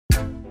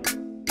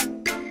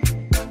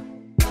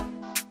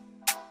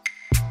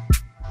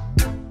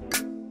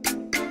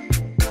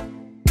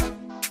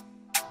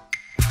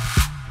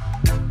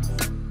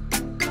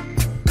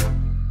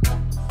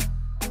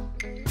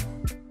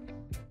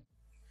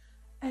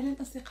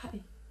اهلا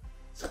اصدقائي،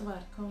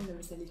 شخباركم؟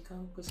 لاباس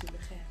عليكم؟ كلشي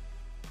بخير؟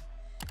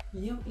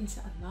 اليوم ان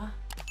شاء الله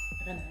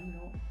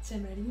غنعملوا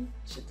تمارين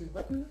شد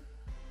البطن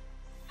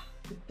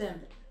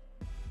بالدامبل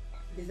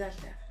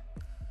ليزالتير.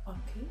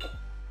 اوكي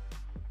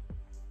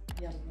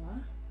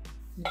يلا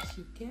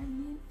نمشيو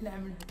كاملين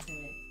نعملوا هاد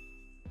التمارين.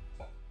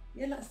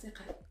 يلا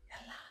اصدقائي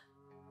يلا.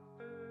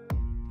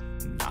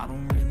 I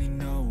don't really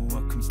know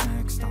what comes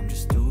next. I'm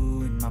just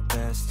doing my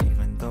best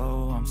even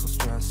though I'm so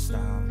stressed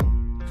out.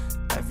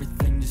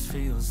 Everything just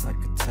feels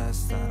like a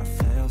test that I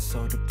fail, so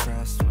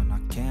depressed when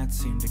I can't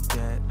seem to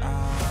get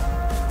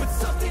out. But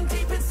something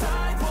deep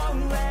inside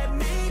won't let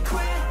me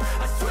quit.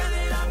 I swear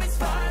that I'm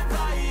inspired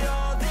by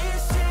all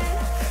this shit.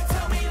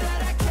 Tell me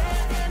that I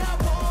can and I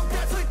won't.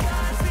 That's what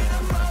guides me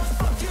the most.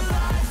 Fuck your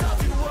lies, I'll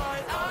do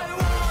what I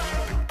want.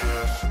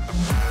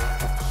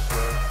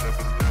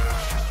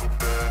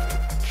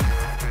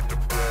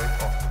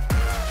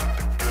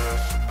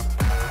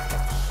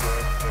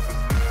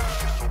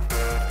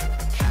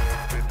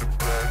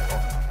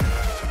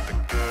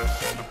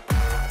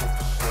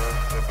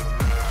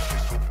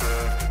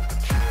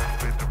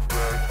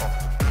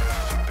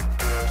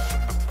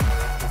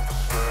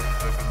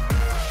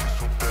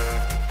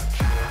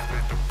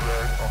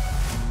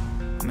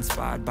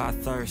 Inspired by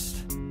thirst,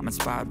 I'm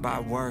inspired by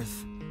worth.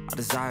 I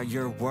desire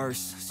your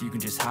worst, so you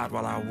can just hide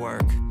while I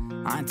work.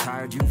 I ain't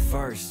tired, you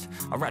first.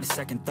 I'll write a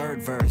second, third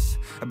verse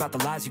about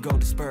the lies you go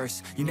disperse.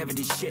 You never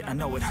did shit, I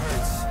know it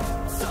hurts.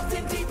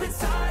 Something deep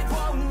inside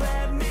won't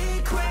let me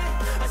quit.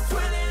 I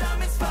swear that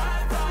I'm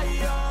inspired by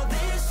all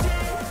this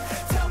shit.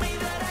 Tell me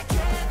that I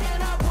can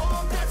and I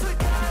won't. That's what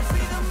guides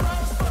me the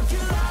most. Fuck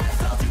your lies,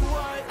 I'll do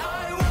what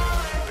I want.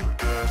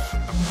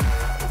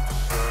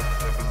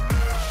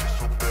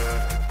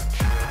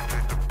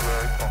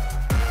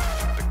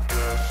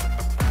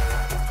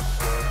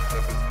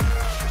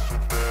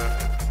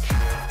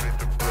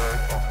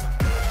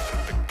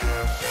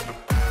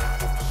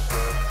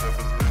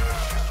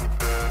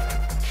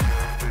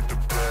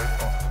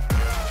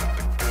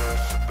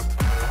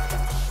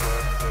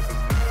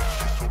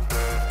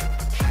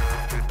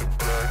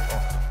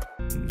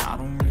 I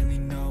don't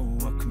really know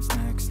what comes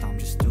next. I'm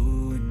just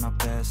doing my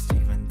best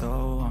even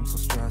though I'm so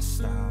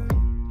stressed out.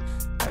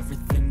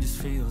 Everything just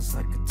feels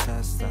like a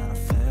test that I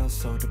fail,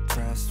 so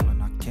depressed when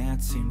I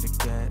can't seem to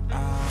get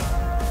out.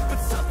 But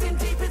something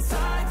deep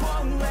inside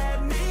won't let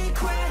me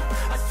quit.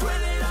 I swear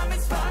that I'm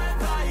inspired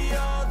by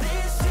all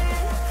this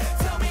shit.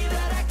 Tell me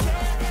that I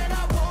can and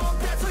I won't.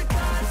 That's what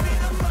guides me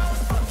the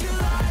most. Fuck your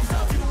lies,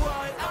 I'll do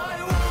what I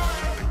want.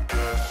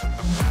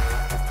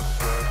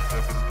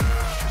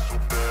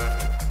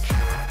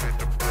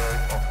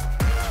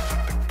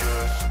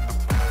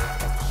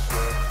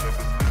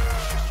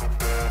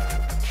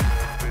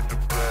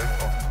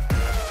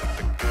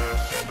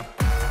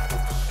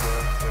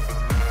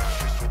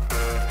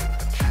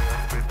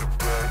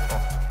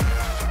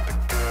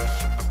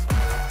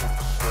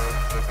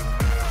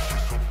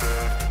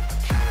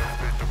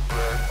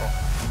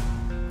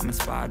 I'm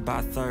inspired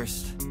by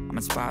thirst, I'm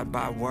inspired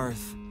by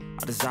worth.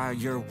 I desire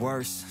your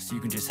worst, so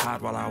you can just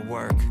hide while I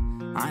work.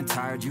 I ain't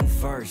tired, you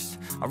first.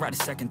 I'll write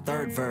a second,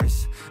 third verse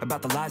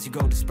about the lies you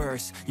go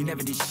disperse. You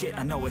never did shit,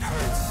 I know it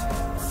hurts.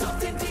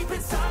 Something deep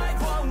inside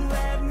won't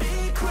let me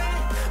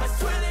quit. I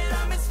swear that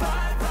I'm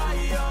inspired by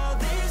all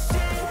this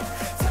shit.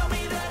 Tell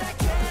me that I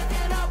can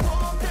and I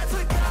won't. That's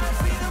what guides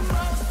me the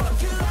most. Fuck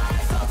your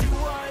lies, I'll do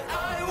what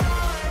I want.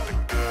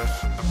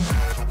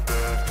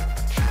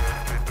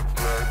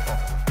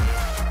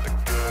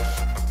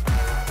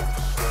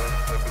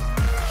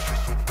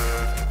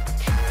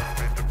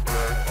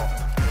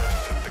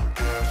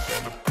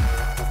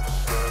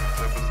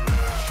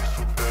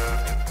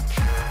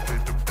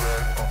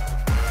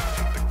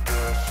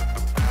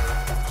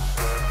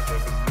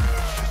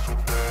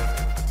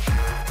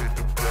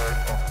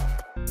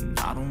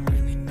 I don't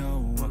really know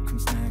what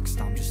comes next.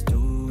 I'm just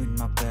doing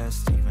my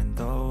best even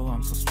though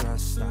I'm so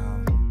stressed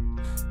out.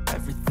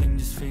 Everything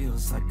just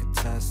feels like a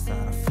test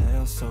that I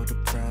fail, so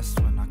depressed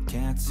when I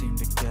can't seem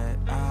to get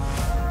out.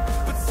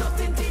 But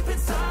something deep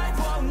inside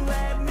won't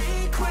let me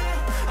quit.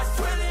 I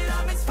swear that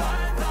I'm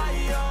inspired by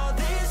all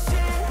this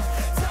shit.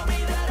 Tell me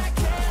that I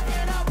can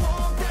and I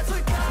won't. That's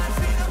what guides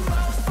me the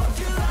most. Fuck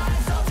your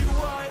lies, I'll do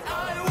what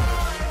I want.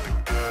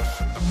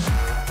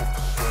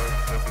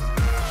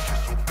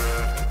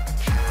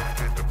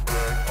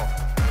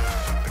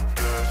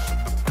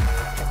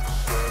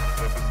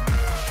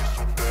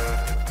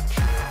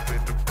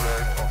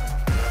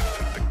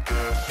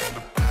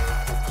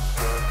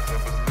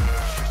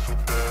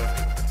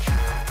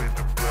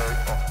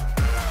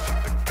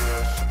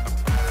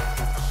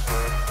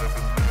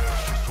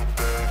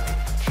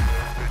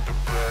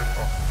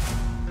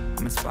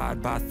 I'm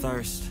inspired by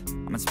thirst,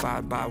 I'm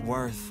inspired by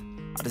worth.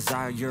 I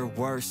desire your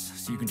worst,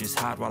 so you can just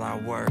hide while I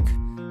work.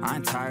 I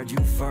ain't tired, you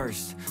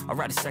first. I'll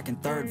write a second,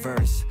 third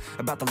verse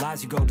about the lies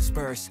you go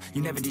disperse.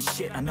 You never did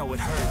shit, I know it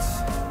hurts.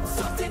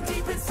 Something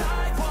deep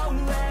inside won't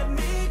let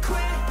me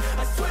quit.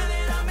 I swear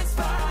that I'm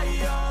inspired by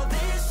all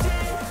this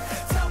shit.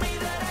 Tell me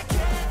that I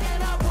can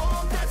and I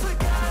won't. That's what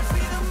guides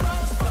me the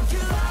most. Fuck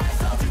your lies,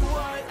 I'll do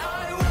what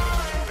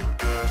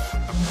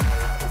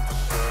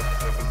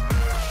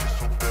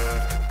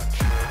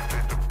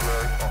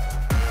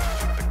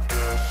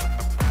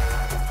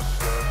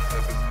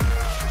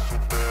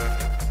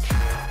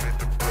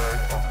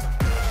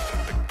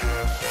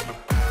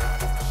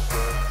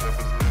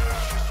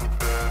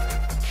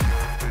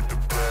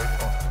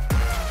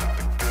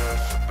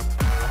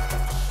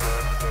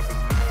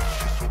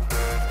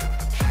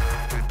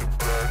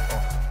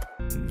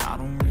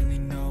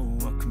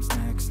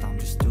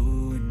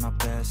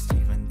best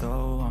even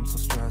though I'm so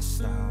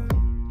stressed out.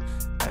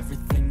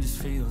 Everything just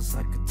feels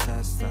like a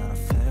test that I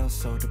fail,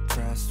 so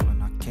depressed when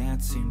I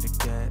can't seem to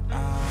get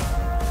out.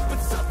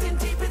 But something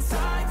deep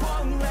inside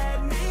won't let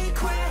me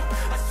quit.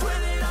 I swear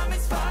that I'm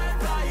inspired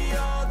by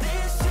all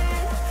this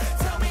shit.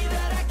 Tell me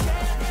that I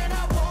can and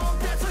I won't.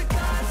 That's what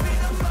guides me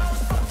the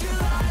most. Fuck your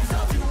lies,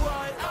 I'll do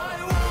what I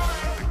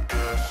want.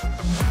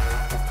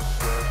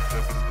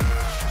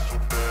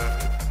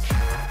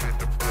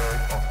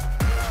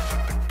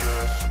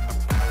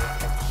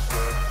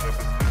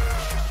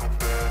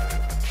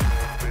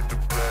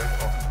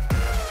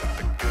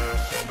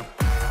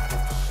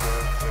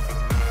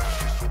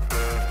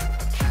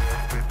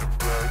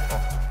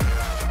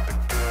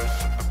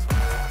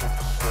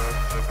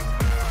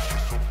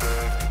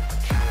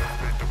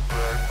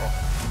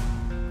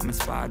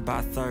 Inspired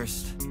by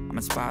thirst, I'm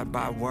inspired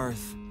by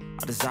worth.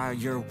 I desire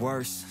your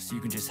worst, so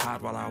you can just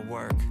hide while I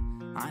work.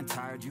 I ain't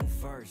tired, you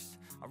first.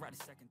 I'll write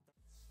a second.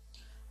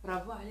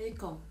 برافو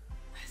عليكم،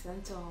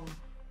 احسنتم.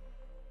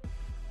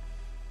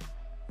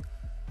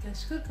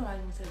 كنشكركم على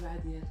المتابعه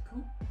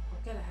ديالكم،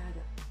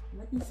 وكالعاده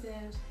ما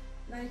تنساوش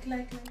لايك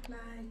لايك لايك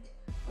لايك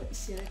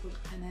والاشتراك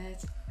بالقناه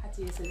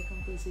حتى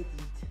يصلكم كل جديد،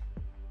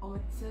 وما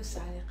تنساوش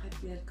التعليقات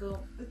ديالكم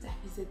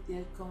والتحفيزات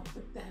ديالكم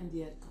والدعم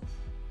ديالكم.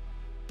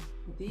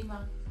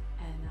 وديما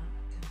انا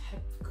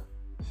كنحبكم.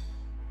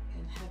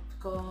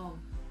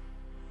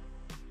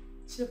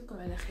 نشوفكم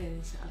على خير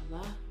ان شاء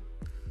الله.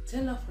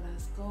 تهلاو في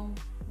راسكم،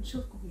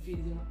 نشوفكم في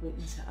الفيديو مقبل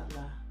ان شاء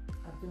الله.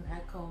 ربي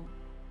معاكم.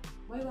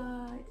 باي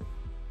باي.